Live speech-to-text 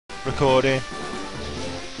Recording.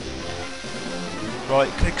 Right,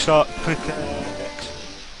 click start, click X.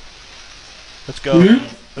 Let's go.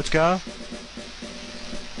 Let's go.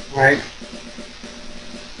 Right.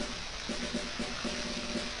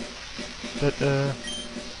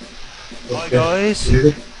 Hi guys,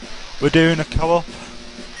 we're doing a co-op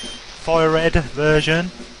Fire Red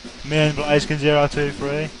version. Me and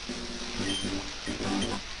Blaziken023.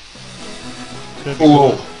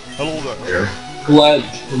 Hello. Hello there. Glad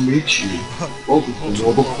to meet you. Welcome to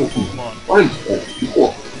another Pokemon. I'm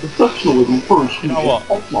Pokemon. Professionalism first. You know what?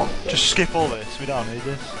 Pokemon. Just skip all this, we don't need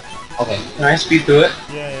this. Okay, can I speed through it?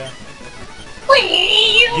 Yeah.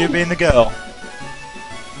 You being the girl?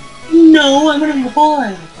 No, I'm gonna be the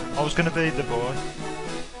boy. I was gonna be the boy.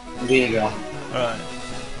 Be a girl. Right.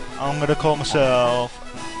 I'm gonna call myself...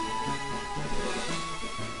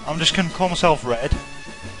 I'm just gonna call myself Red.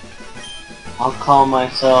 I'll call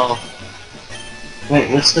myself... Wait,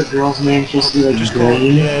 what's the girl's name? Just be like Just green? call,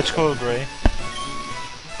 yeah, it's called Green.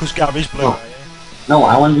 Because Gary's blue. No. No,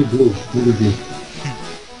 I want to be blue. Blue.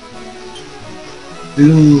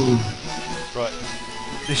 Blue. Right.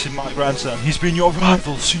 This is my grandson. He's been your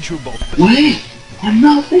rival since you were both. Wait! I'm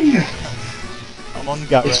not there! I'm on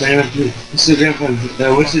Gary. It's my name is Blue. This is the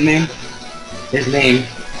grandpa. What's his name? His name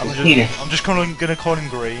is Penis. I'm just gonna call him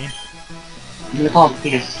Green. I'm gonna call him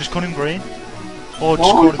Penis. Just call him Green. Or just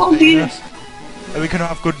No, call him Penis. Are we gonna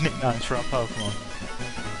have good nicknames for our Pokemon?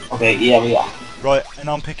 Okay, yeah, we are. Right, and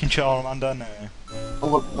I'm picking Charmander now. Oh,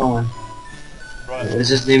 what's going? Right. What is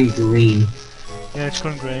his name? Green. Yeah, just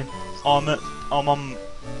call him Green. I'm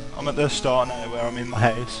at the start now where I'm in my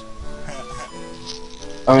house.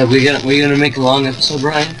 Alright, we gonna make a long episode,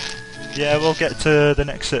 Brian? Yeah, we'll get to the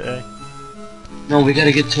next city. No, we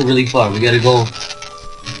gotta get to really far. We gotta go.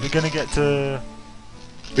 We're gonna get to...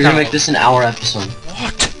 We're gonna make this an hour episode.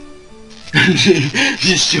 What?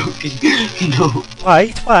 Just joking. No.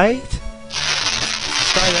 Wait. Stay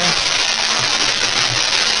there.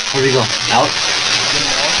 Where do we go? Out?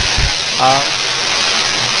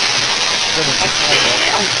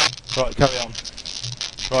 Right, carry on.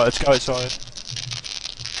 Right, let's go outside.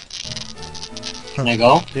 Can I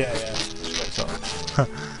go? Yeah, let's go outside.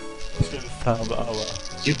 It's a bit of a fail, but oh well.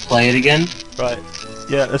 Did you play it again? Right,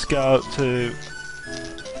 yeah, let's go to...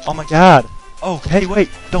 Oh my god! Oh, hey, wait!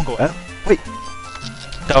 Don't go out! Wait!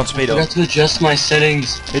 Don't speed I up. got to adjust my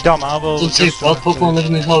settings. It don't matter, we'll Let's say just wild Pokemon live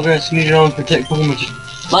in the tall grass. You need your own protect Pokemon just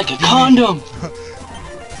like a condom.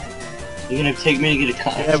 You're gonna take me to get a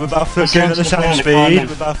condom? Yeah, we're both going at the same speed.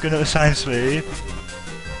 We're both going at the same speed.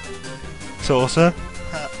 It's awesome.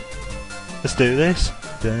 Let's do this.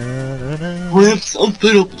 Ramps, I'm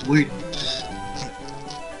fed up with waiting.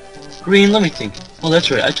 Green, let me think. Oh,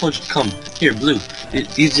 that's right. I told you to come. Here, Blue.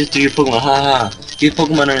 These just are your Pokemon. Ha. These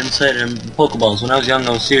Pokemon are inside them Pokeballs. When I was young,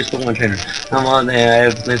 I was a serious Pokemon trainer. I'm on there. I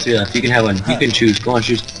have plenty left. You can have one. You can choose. Go on,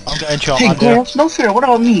 choose. I'm getting Charmander. Hey, Gramps, no fair. What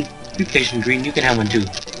about me? Be patient, Green. You can have one too.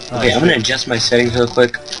 Okay, I'm gonna adjust my settings real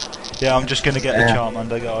quick. Yeah, I'm just gonna get the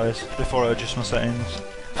Charmander, guys, before I adjust my settings.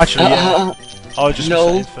 Actually, yeah, I'll adjust my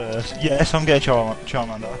settings first. Yes, I'm getting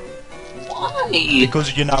Charmander. Why?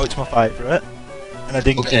 Because you know it's my favourite. And I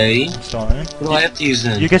didn't get it this time. What do I have to use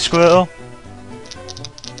then? You get Squirtle.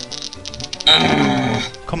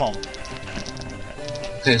 Come on.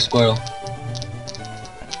 Okay, Squirtle.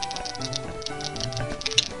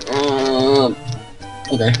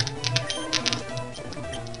 Okay.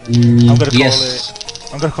 I'm gonna call it.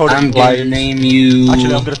 I'm gonna call it. I'm gonna name you.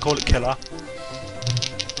 Actually, I'm gonna call it Killer.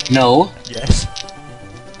 No. Yes.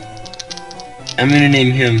 I'm gonna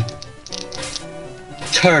name him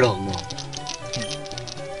Turtle. No.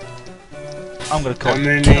 I'm gonna call. I'm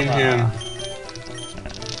gonna name him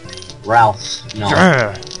Ralph. No.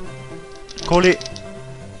 Call it.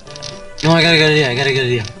 No, I got a good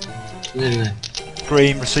idea.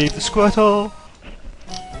 Green. Receive the Squirtle.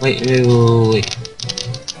 Wait.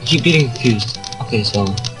 I keep getting confused. Okay, so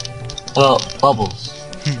how about Bubbles?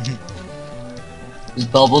 Is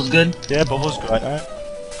Bubbles good? Yeah, Bubbles great, right?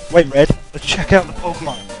 Wait, Red. Let's check out the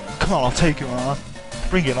Pokemon. Come on, I'll take you on.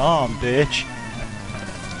 Bring it on, bitch.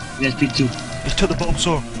 Yes, me too. He's took the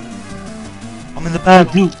Bulbasaur. I'm in the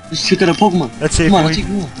battle. Blue, let's check out a Pokemon. Let's see Come on,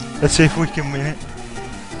 let's see if we can win it.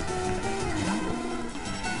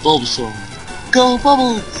 Bulbasaur. Go,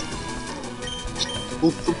 Bubbles!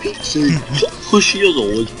 Well, for Pete's sake, pushy as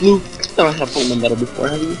always, Blue. I don't have Pokemon Battle before,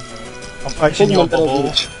 have you? I'm facing your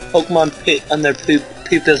Bubble. Pokemon pit on their poop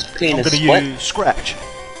as penis. I'm gonna use Scratch.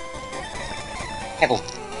 Tackle.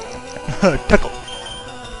 Tackle.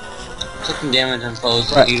 Taking damage on foes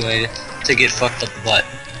is a good way to get fucked up the butt.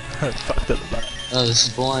 Fucked up the butt. Oh, this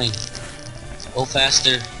is boring. Go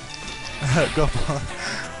faster. Go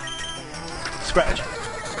scratch.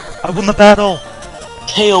 I won the battle.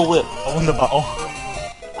 Tail whip. I won the battle.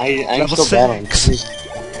 I'm Level still battling. 6.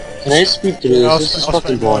 Can I speed through this? This is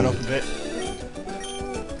fucking boring. Up a bit.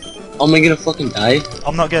 Am I gonna fucking die?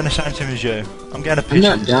 I'm not getting the same team as you. I'm getting a I'm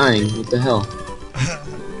pigeon. not dying. What the hell?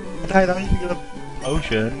 I don't even get a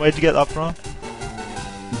potion. Where'd you get that from?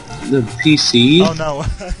 The PC? Oh no.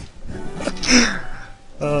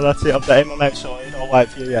 Oh, that's it. I'm aiming outside. I'll wait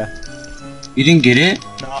for you, yeah. You didn't get it?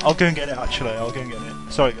 No, I'll go and get it actually. I'll go and get it.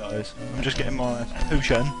 Sorry guys. I'm just getting my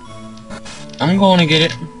potion. I'm going to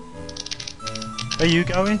get it. Are you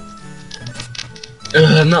going?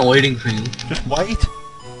 I'm not waiting for you. Just wait.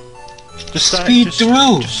 Just stay, Speed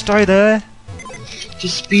through. Just stay there.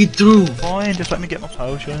 Just speed through. Fine, just let me get my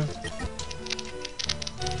potion.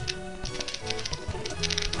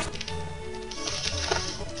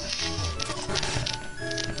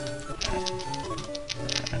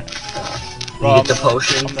 Right, Get the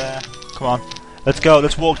potion. I'm there. Come on. Let's go,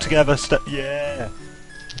 let's walk together. Yeah.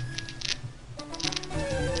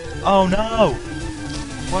 Oh no!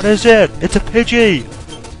 What is it? It's a Pidgey!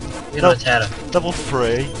 You know, Tata. Level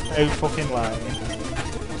 3. How fucking lame.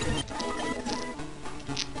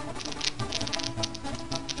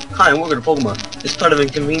 Hi, we're gonna Pokemon. It's part of a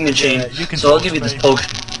convenient chain, you can so I'll talk give you to this me. potion.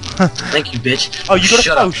 Thank you, bitch. Oh, you got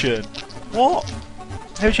Shut a up. potion? What?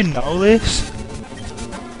 How'd you know this?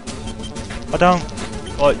 I don't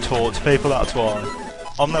like talk to people, that's why.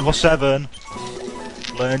 I'm level 7.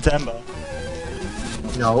 Learn Ember.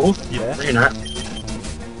 No. Yeah. No, you're not.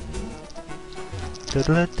 And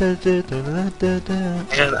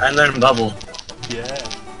I learned Bubble. Yeah.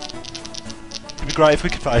 It'd be great if we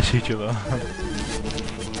could face each other.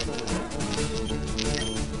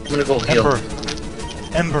 I'm gonna go heal.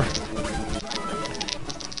 Ember.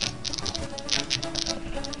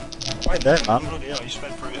 Right there, man. Bloody hell, you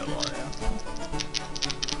sped through it a lot, yeah.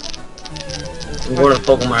 I'm going to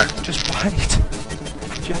Pokemon. Just wait.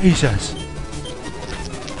 Jesus.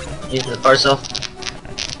 Use the parcel.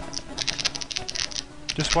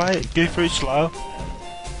 Just wait. Go through it slow.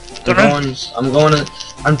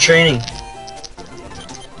 I'm training.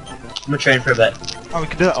 I'm gonna train for a bit. Oh, we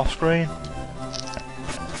can do that off screen.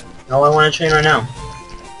 No, I want to train right now.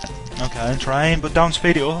 Okay, train, but don't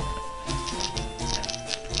speed it up.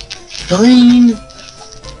 Train!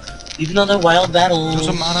 Even though they're wild battles.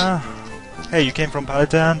 Doesn't matter. Hey, you came from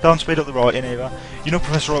Paladin. Don't speed up the writing either. You know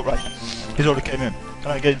Professor Oak, right? He's already came in.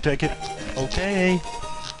 Can I get him to take it? Okay.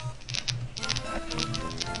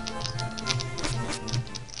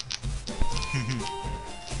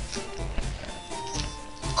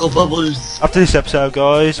 Go Bubbles! After this episode,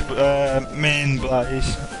 guys, me and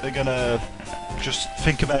Blaze are gonna just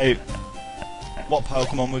think about what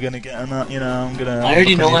Pokemon we're gonna get and that, you know, I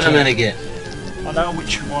already know what I'm gonna get. I know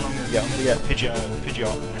which one I'm gonna get. I'm gonna get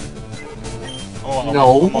Pidgeot. Oh,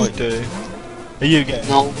 No. I might do. Are you getting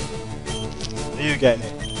No. it? Are you getting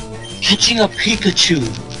it? Catching a Pikachu!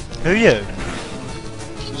 Who are you?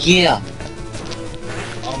 Yeah.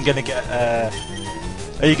 I'm gonna get,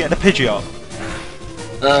 are you getting a Pidgeot?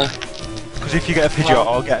 Because if you get a Pidgeot,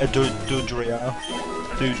 I'll get a Dodrio.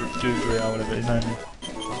 Dodrio, whatever his name is.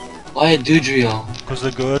 Why a Dodrio? Because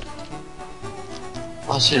they're good.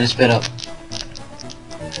 Oh shit, I sped up.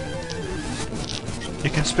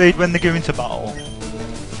 You can speed when they go into battle.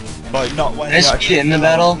 Like, not when Can I speed in the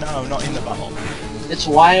battle? No, not in the battle. It's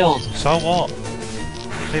wild. So what?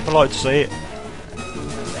 People like to see it.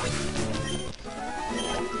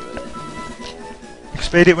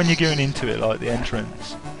 Speed it when you're going into it, like the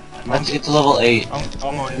entrance. Let's get to level 8.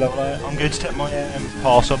 I'm already level 8. I'm going to take my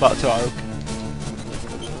parcel back to Oak.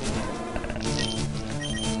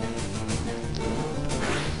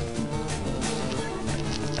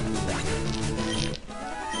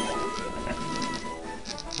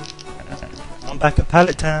 I'm back at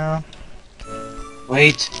Pallet Town.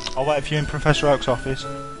 Wait, I'll wait for you in Professor Oak's office.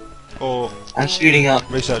 Or I'm speeding up.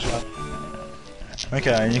 research lab.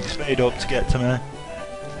 Okay, and you can speed up to get to me.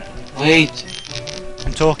 Wait.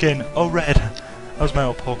 I'm talking. Oh, Red. How's my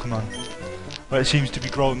old Pokemon? Well, it seems to be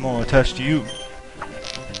growing more attached to you.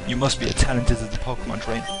 You must be as talented as the Pokemon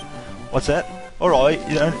trainer. What's that? Alright,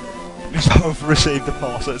 you don't. We both received the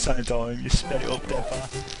parcel at the same time. You sped it up dead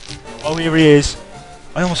fast. Oh, here he is.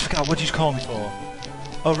 I almost forgot what you called me for.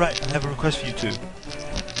 Oh, right, I have a request for you two.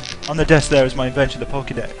 On the desk there is my invention, the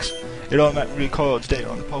Pokédex. It automatically records data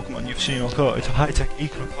on the Pokemon you've seen or caught. It's a high-tech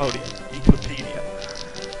encyclopedia.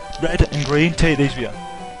 Red and green, take these with you.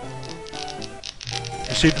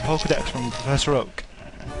 Receive the Pokédex from Professor Oak.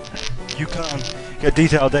 You can't get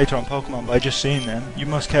detailed data on Pokemon by just seeing them. You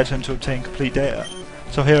must catch them to obtain complete data.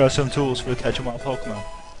 So here are some tools for catching wild Pokemon.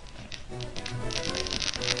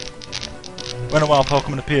 When a wild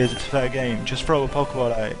Pokemon appears, it's a fair game. Just throw a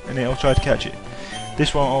Pokeball at it, and it'll try to catch it.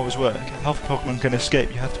 This won't always work. Half the Pokemon can escape,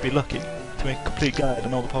 you have to be lucky. To make a complete guide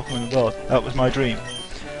on all the Pokemon in the world, that was my dream.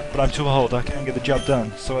 But I'm too old, I can't get the job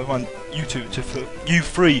done, so I want you two to you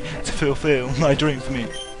three to fulfill my dream for me.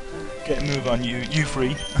 Get a move on you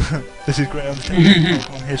three. This is great understanding of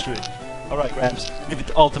Pokemon history. Alright, Gramps, leave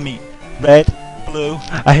it all to me. Red, blue,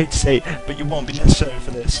 I hate to say it, but you won't be necessary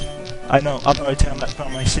for this. I know, I've already told that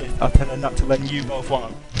from my Sith. I'll tell her not to let you both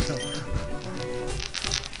on.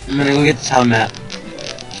 I'm gonna go get the town map.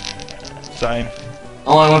 Same.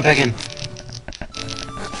 Oh, I went back in.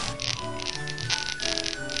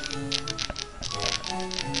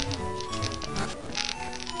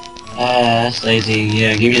 That's lazy.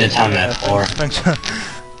 Yeah, give me the town map, or Thanks. Right,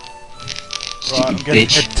 I'm stupid gonna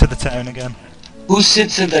bitch. head to the town again. Who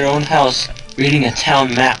sits in their own house reading a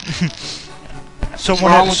town map?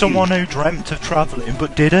 wrong with Someone who dreamt of travelling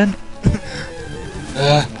but didn't.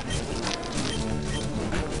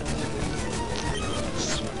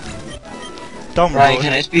 Don't Right, worry.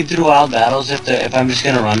 can I speed through wild battles if I'm just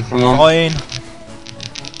gonna run from them? Fine.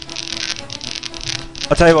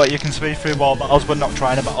 I'll tell you what, you can speed through wild battles but not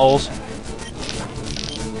trainer battles.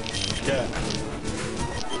 Yeah.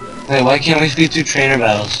 Wait, why can't we speed through trainer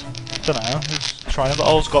battles? Dunno, trainer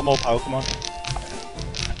battles got more Pokemon.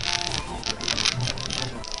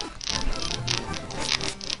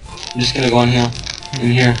 I'm just gonna go in here.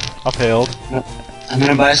 I've healed. I'm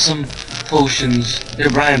gonna buy some potions. Here,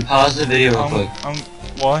 Brian, pause the video real quick.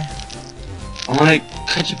 Why? I wanna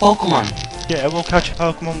catch a Pokemon. Yeah, we'll catch a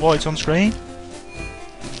Pokemon while it's on screen.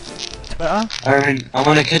 It's better. I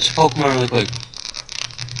wanna catch a Pokemon really quick.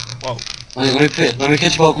 Whoa. Let me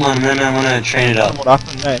catch a Pokemon and then I wanna train it up. What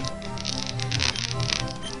happened then?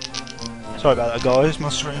 Sorry about that, guys. My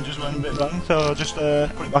screen just went a bit wrong, so I'll just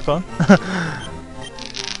put it back on.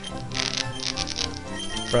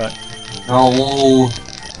 Right. No.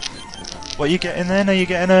 What are you getting then? Are you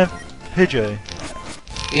getting a Pidgey?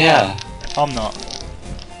 Yeah. I'm not.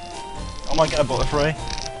 I might get a Butterfree.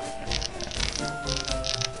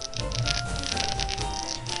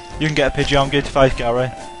 You can get a Pidgey, I'm going to face Gary.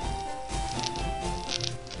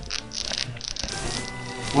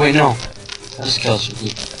 Wait, no. I just killed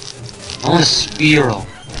you. I want a Spearow.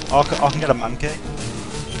 I can get a Mankey.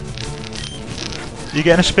 You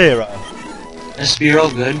getting a Spearow? A Spearow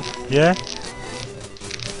good? Yeah?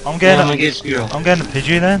 I'm Yeah, getting I'm gonna get Spearow. I'm getting a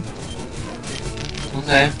Pidgey then.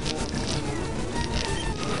 Okay.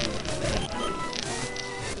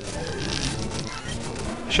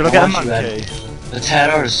 Should I get a want you, Mankey? The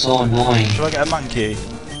Tadar is so annoying. Should I get a Mankey?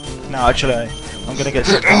 No, actually, I'm gonna get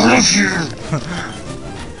some.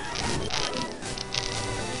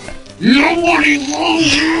 Nobody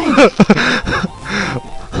loves you!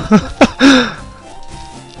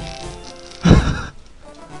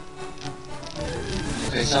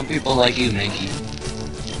 Okay, some people like you, Mankey.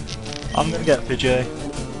 I'm gonna get a Pidgey.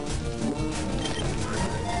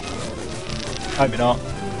 Maybe not.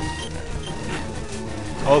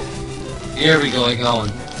 Oh, Here we go, I got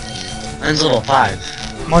one. Mine's level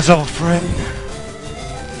 5. mine's level 3.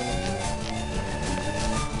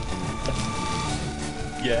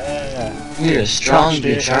 Yeah, You're a strong Catched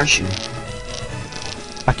it. bitch, aren't you?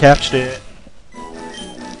 I catched it.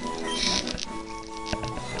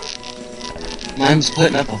 Mine's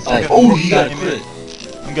putting up a fight. Okay, Oh, he got a nickname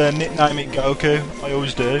crit. I'm gonna nickname it Goku. I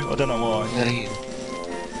always do. I don't know why. Gotta hit.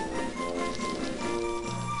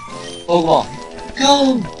 Pokeball.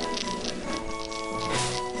 Go!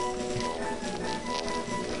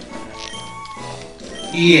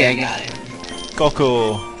 Yeah, I got it.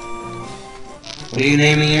 Goku. What are you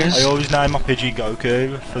naming yours? I always name my Pidgey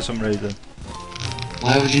Goku for some reason.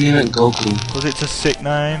 Why would you name it Goku? Because it's a sick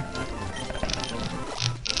name.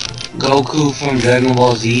 Goku from Dragon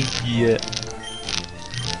Ball Z? Yeah.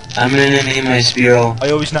 I'm gonna name my Spearow. I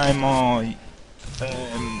always name my,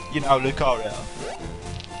 you know, Lucario.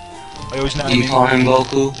 I always name You him. call him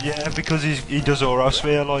Goku? Yeah, because he does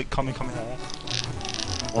Aurasphere like Kamehameha.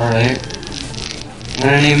 Alright. I'm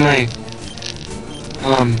gonna name my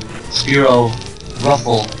Spearow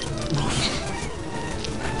Ruffle.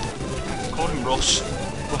 Call him Russ.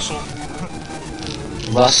 Russell.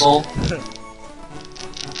 Russell?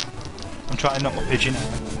 I'm trying not my pigeon.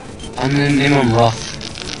 I'm gonna name him Ruff.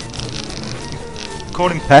 Call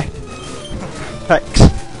him Peck. Pex.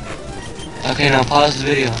 Okay, now pause the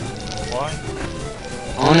video. Why?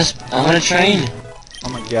 I wanna train. Oh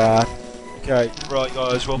my god. Okay, right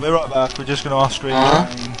guys, we'll be right back. We're just gonna off-screen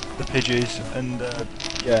train the Pidgeys and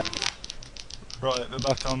yeah. Right, we're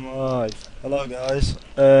back on live. Hello guys.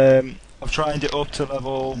 I've trained it up to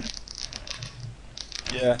level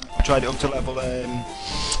Yeah, I tried it up to level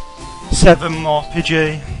 7 more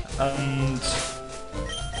Pidgey, and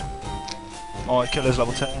my killer's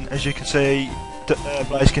level 10. As you can see,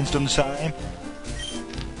 Blaziken's done the same.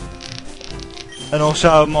 And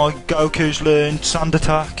also my Goku's learned Sand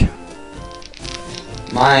Attack.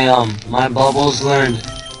 My Bubbles learned.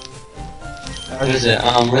 What is it?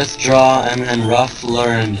 Withdraw, and then Ruff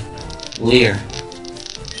learned Leer.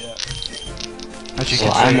 Yeah. As you So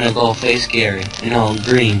can see, I'm gonna go face Gary. No,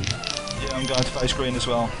 green. yeah, I'm going to face green as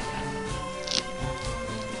well.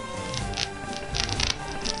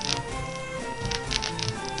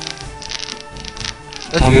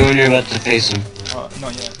 Tell me when you're about to face him.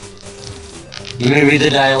 Not yet. You're gonna read the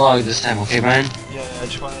dialogue this time, okay, Brian? Yeah,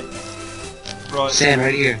 just wait. Right. Stand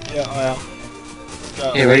right here. Yeah, I am. Go.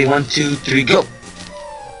 Okay, ready? 1, 2, 3, go!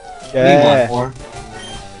 Yeah. Me one more.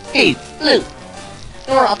 Hey, Luke,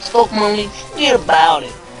 you're not Pokemon League. Forget about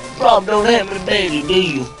it. Probably don't have any ability, do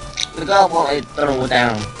you? The guy won't throw it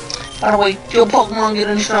down. By the way, did your Pokemon get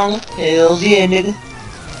any stronger? Hells yeah, nigga.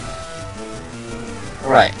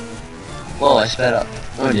 Right. Whoa, I sped up.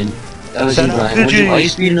 No, I didn't. That was you, Send Brian. out Why are you Pidgey.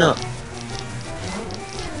 speeding up?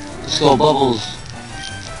 Let's go, Bubbles.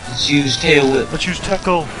 Let's use Tail Whip. Let's use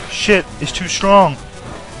Tackle. Shit, it's too strong.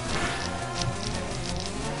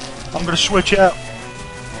 I'm gonna switch out.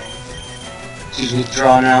 Let's use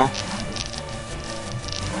Withdraw now.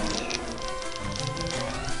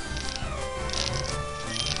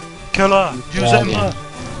 Killer, use Dragon. Ember.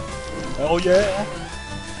 Oh yeah.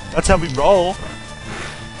 That's how we roll.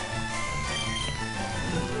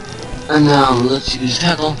 And now let's use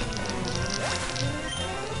Tackle.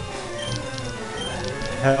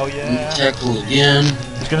 Hell yeah. Tackle again.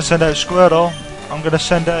 He's gonna send out Squirtle. I'm gonna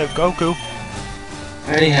send out Goku. I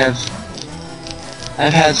already have.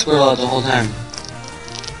 I've had Squirrel out the whole time.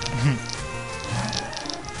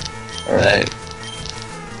 Alright.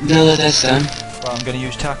 Now that that's done. Right, I'm gonna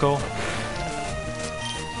use Tackle.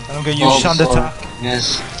 And I'm gonna use Bulbasaur. Sand Attack.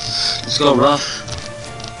 Yes. Let's go Rough.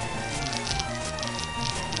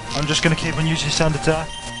 I'm just gonna keep on using Sand Attack.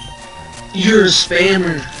 You're a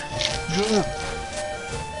spammer. Yeah.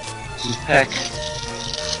 This is Peck.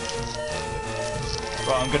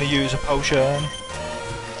 Right, I'm gonna use a potion.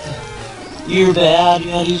 You're bad,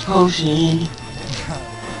 you gotta use potion.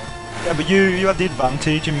 Yeah, but you have the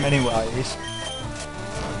advantage in many ways.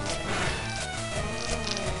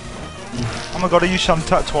 Oh my god, I used Sand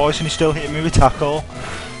Attack twice and he still hit me with Tackle.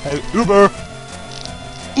 Uber!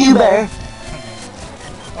 Uber.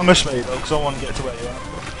 I'm gonna speed though, because I want to get to where you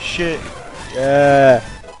are. Shit. Yeah.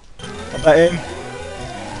 I bet him.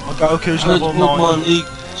 My Goku's level 9. Pokemon League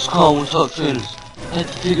is calm with top trainers. I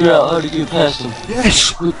have to figure out how to get past them. Yes!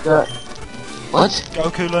 Quit that. What?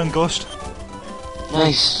 Goku learned Gust.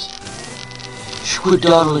 Nice. Just quit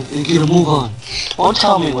dawdling and get a move on. Don't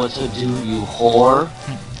tell me what to do, you whore.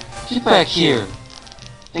 Get back here.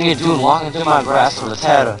 Think you're doing walking through my grass on the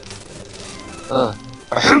Tata.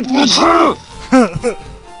 I hate my Tata!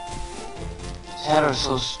 Tata's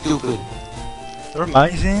so stupid. They're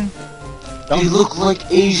amazing. They look like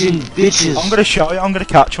Asian bitches. I'm gonna show you, I'm gonna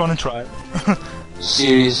catch one and try it.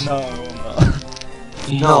 Serious? No, I'm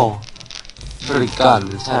not. No. Swear to God,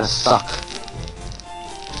 this Tata suck.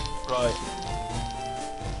 Right.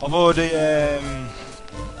 I've already,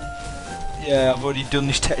 yeah, I've already done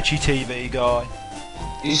this Tetchy TV guy.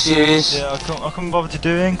 You serious? Yeah, I couldn't bother to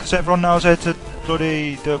doing because everyone knows how to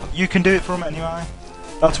bloody do it. You can do it for them anyway.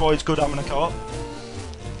 That's why it's good having a co-op.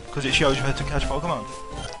 Because it shows you how to catch Pokemon.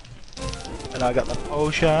 And I got the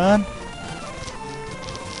potion.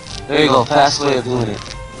 There you go, fast way of doing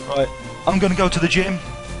it. Right, I'm gonna go to the gym.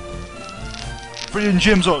 Freaking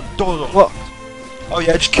gyms are doors are locked. Oh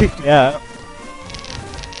yeah, just kick me out.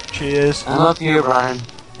 Cheers. I'm up here, Brian.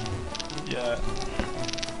 Yeah.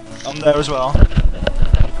 I'm there as well.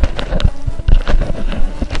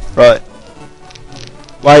 Right.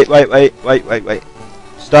 Wait.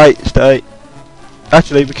 Stay.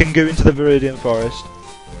 Actually, we can go into the Viridian Forest.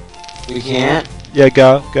 We can't? Yeah,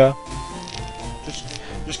 go.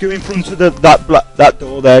 Just go in front of that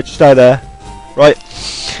door there. Just stay there. Right.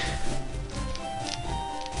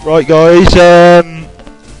 Right, guys.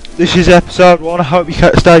 This is episode 1. I hope you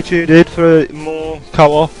stay tuned in for more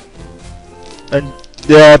co-op. And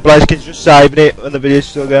yeah, Blaziken's just saving it when the video's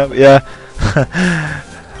still going. But yeah,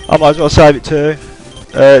 I might as well save it too.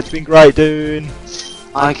 It's been great doing.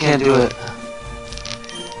 I can't do it.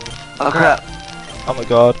 Oh crap. Oh my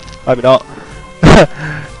god, maybe not.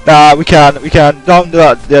 Nah, we can. Don't do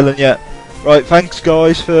that, Dylan, yet. Right, thanks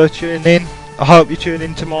guys for tuning in. I hope you tune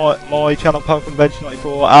into my channel, Pokemon Adventure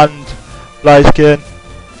 94 and Blaziken.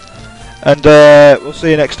 And we'll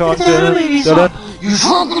see you next time, Dylan. You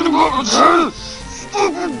talking about the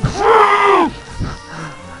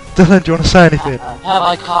Dylan, do you want to say anything? Have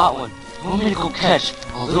I caught one? You want me to go catch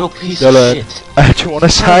a little piece Dylan, of shit? do you want to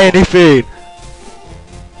say anything?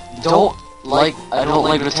 I don't like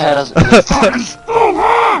potatoes.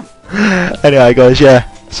 Anyway, guys, yeah.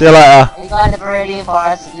 See you later. We got the Viridian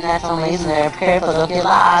Forest and that's amazing there. Careful, don't get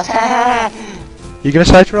lost. You gonna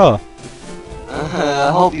say draw?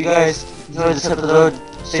 I hope you guys enjoyed this episode.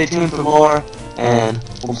 Stay tuned for more, and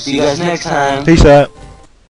we'll see you guys next time. Peace out.